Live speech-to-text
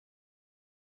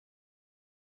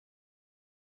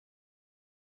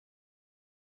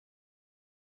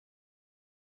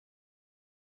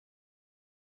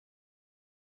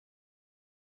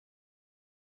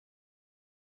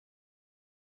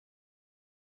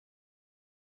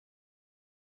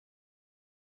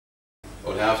I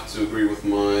would have to agree with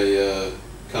my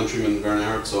countryman Werner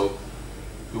Herzog,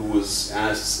 who was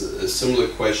asked a similar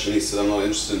question. He said, I'm not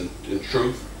interested in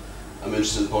truth, I'm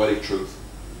interested in poetic truth.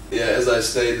 Yeah, as I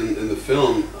stated in the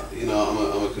film, you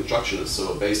know, I'm a constructionist,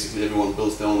 so basically everyone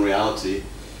builds their own reality.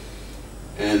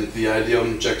 And the idea of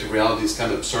objective reality is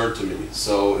kind of absurd to me.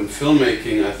 So in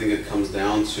filmmaking, I think it comes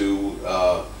down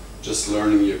to just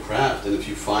learning your craft. And if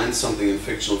you find something in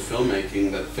fictional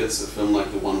filmmaking that fits a film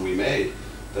like the one we made,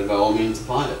 then by all means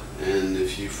apply it. And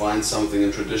if you find something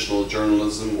in traditional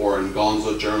journalism or in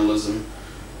gonzo journalism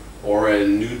or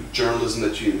in new journalism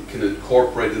that you can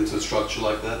incorporate into a structure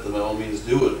like that, then by all means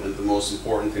do it. And the most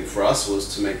important thing for us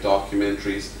was to make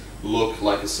documentaries look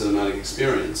like a cinematic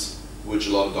experience, which a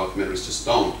lot of documentaries just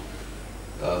don't.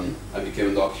 I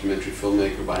became a documentary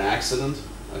filmmaker by accident.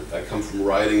 I come from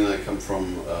writing, and I come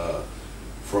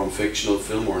from fictional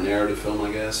film or narrative film,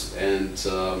 I guess, and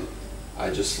I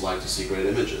just like to see great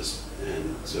images.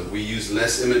 And we use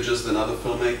less images than other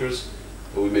filmmakers,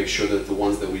 but we make sure that the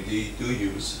ones that we do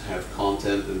use have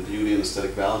content and beauty and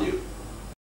aesthetic value.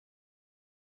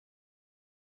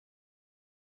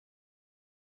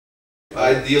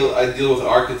 I deal with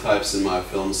archetypes in my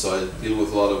films, so I deal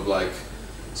with a lot of like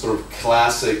sort of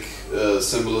classic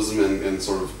symbolism and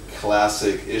sort of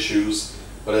classic issues,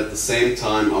 but at the same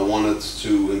time I wanted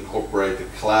to incorporate the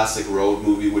classic road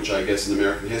movie, which I guess in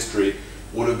American history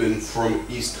would have been from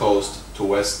East Coast to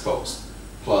West Coast,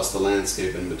 plus the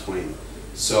landscape in between.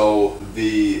 So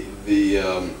the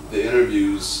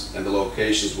interviews and the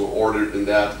locations were ordered in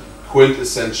that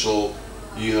quintessential,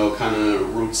 you know, kind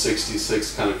of Route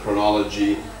 66 kind of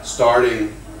chronology,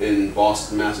 starting in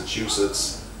Boston,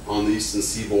 Massachusetts on the eastern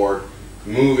seaboard,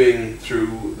 moving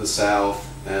through the South,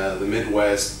 the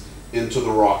Midwest, into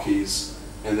the Rockies,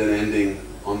 and then ending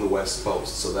on the West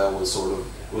Coast. So that was sort of,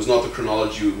 it was not the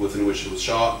chronology within which it was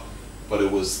shot, but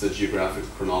it was the geographic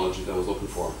chronology that I was looking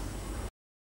for.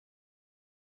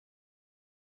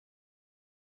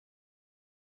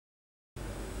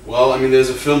 Well, I mean, there's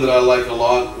a film that I like a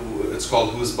lot. It's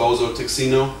called Who's Bozo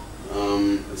Tixino.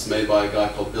 It's made by a guy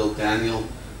called Bill Daniel.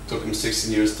 Took him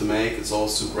 16 years to make. It's all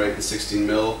Super 8 to 16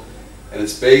 mil. And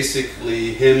it's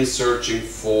basically him searching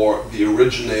for the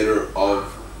originator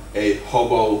of a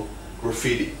hobo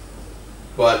graffiti.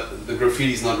 But the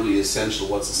graffiti is not really essential.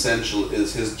 What's essential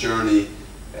is his journey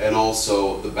and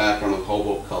also the background of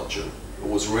hobo culture. It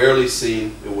was rarely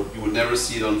seen. You would never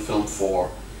see it on film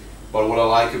 4. But what I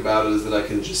like about it is that I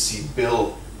can just see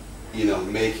Bill, you know,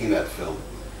 making that film.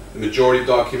 The majority of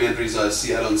documentaries I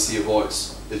see, I don't see a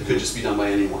voice. It could just be done by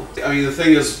anyone. I mean, the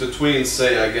thing is, between,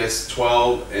 say, I guess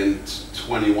 12 and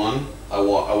 21, I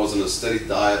was on a steady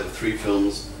diet of 3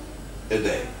 films a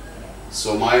day.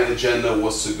 So my agenda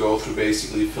was to go through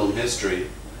basically film history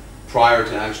prior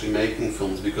to actually making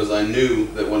films, because I knew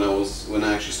that when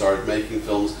I actually started making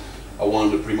films, I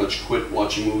wanted to pretty much quit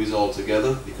watching movies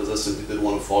altogether, because I simply didn't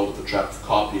want to fall into the trap of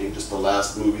copying just the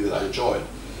last movie that I enjoyed.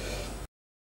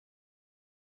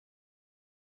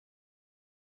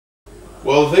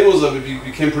 Well, the thing was that it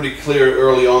became pretty clear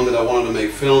early on that I wanted to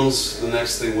make films. The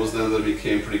next thing was then that it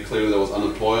became pretty clear that I was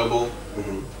unemployable.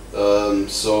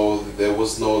 So there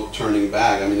was no turning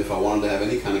back. I mean, if I wanted to have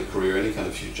any kind of career, any kind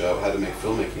of future, I had to make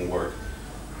filmmaking work.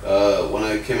 When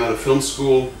I came out of film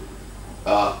school,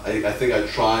 I think I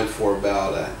tried for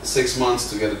about 6 months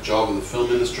to get a job in the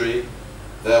film industry.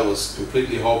 That was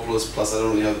completely hopeless, plus I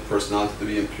don't really have the personality to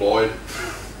be employed.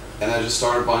 And I just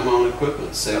started buying my own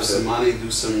equipment, save some money, do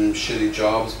some shitty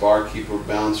jobs, barkeeper,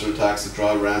 bouncer, taxi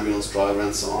driver, ambulance driver,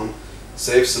 and so on.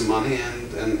 Save some money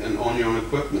and own your own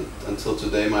equipment. Until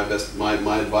today, my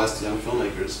advice to young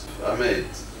filmmakers. I made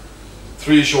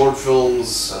 3 short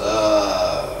films,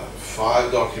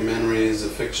 5 documentaries, a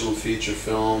fictional feature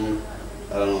film,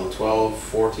 I don't know, 12,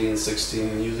 14,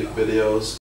 16 music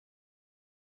videos.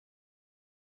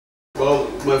 Well,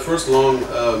 my first long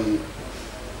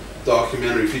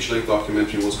documentary, feature-length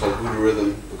documentary, was called Voodoo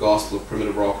Rhythm, the Gospel of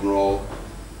Primitive Rock and Roll,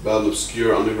 about an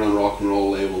obscure underground rock and roll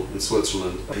label in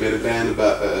Switzerland. I made a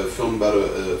film about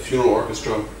a funeral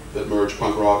orchestra that merged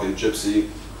punk rock and gypsy,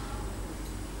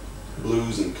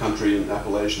 blues and country and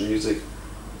Appalachian music.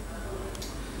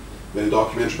 Made a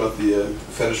documentary about the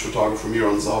fetish photographer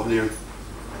Miron Zobnir.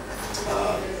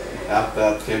 After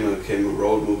that came a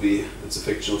road movie. It's a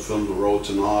fictional film, The Road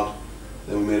to Nod.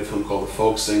 Then we made a film called The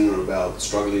Folk Singer about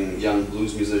struggling young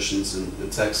blues musicians in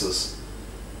Texas.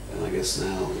 And I guess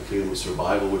now The Kingdom of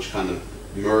Survival, which kind of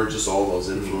merges all those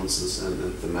influences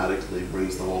and thematically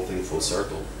brings the whole thing full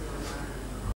circle.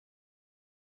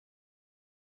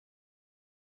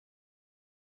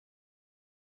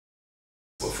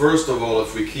 Well, first of all,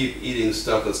 if we keep eating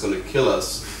stuff that's going to kill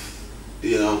us,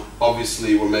 you know,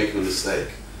 obviously we're making a mistake.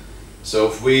 So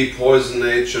if we poison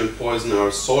nature and poison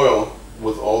our soil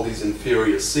with all these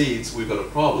inferior seeds, we've got a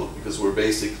problem, because we're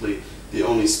basically the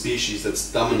only species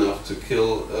that's dumb enough to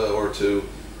kill or to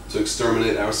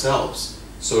exterminate ourselves.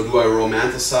 So do I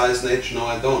romanticize nature? No,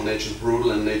 I don't. Nature's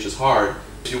brutal and nature's hard.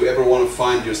 If you ever want to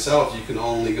find yourself, you can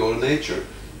only go to nature.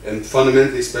 And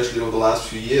fundamentally, especially over the last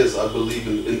few years, I believe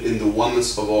in the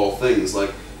oneness of all things.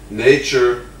 Like,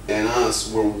 nature and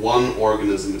us, we're one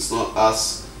organism. It's not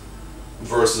us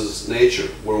versus nature.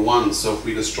 We're one. So if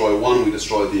we destroy one, we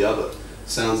destroy the other.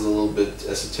 Sounds a little bit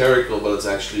esoterical, but it's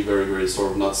actually very, very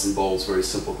sort of nuts and bolts, very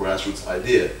simple grassroots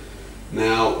idea.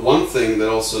 Now, one thing that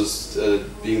also is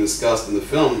being discussed in the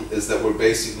film is that we're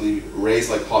basically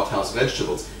raised like hothouse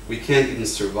vegetables. We can't even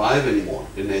survive anymore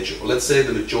in nature. Well, let's say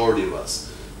the majority of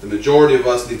us. The majority of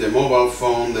us need their mobile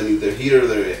phone, they need their heater,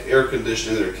 their air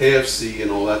conditioning, their KFC,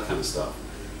 and all that kind of stuff.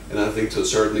 And I think to a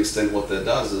certain extent what that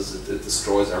does is it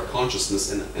destroys our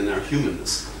consciousness and our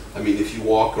humanness. I mean, if you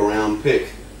walk around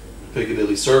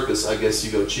Piccadilly Circus, I guess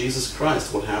you go, Jesus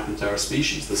Christ, what happened to our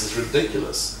species? This is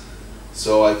ridiculous.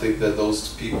 So I think that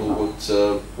those people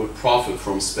would profit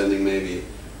from spending maybe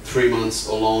 3 months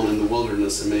alone in the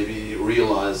wilderness and maybe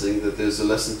realizing that there's a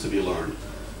lesson to be learned.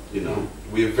 You know,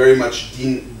 we have very much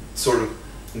sort of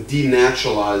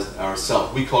denaturalized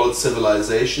ourselves. We call it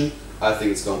civilization. I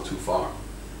think it's gone too far.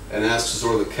 And as to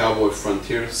sort of the cowboy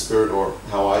frontier spirit, or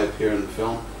how I appear in the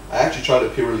film, I actually try to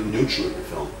appear really neutral in the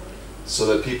film, so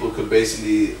that people could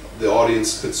basically, the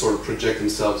audience could sort of project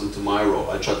themselves into my role.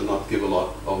 I try to not give a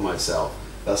lot of myself.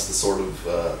 That's the sort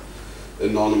of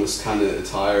anonymous kind of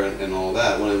attire and all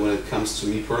that. When it comes to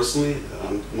me personally,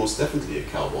 I'm most definitely a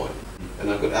cowboy. And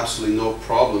I've got absolutely no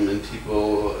problem in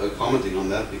people commenting on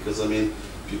that, because I mean,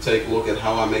 if you take a look at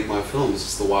how I make my films,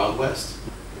 it's the Wild West.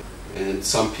 And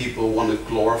some people want to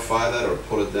glorify that or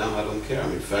put it down. I don't care. I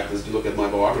mean, in fact, as you look at my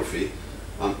biography,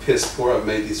 I'm piss poor. I've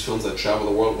made these films. I travel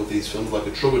the world with these films like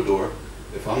a troubadour.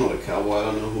 If I'm not a cowboy, I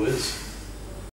don't know who is.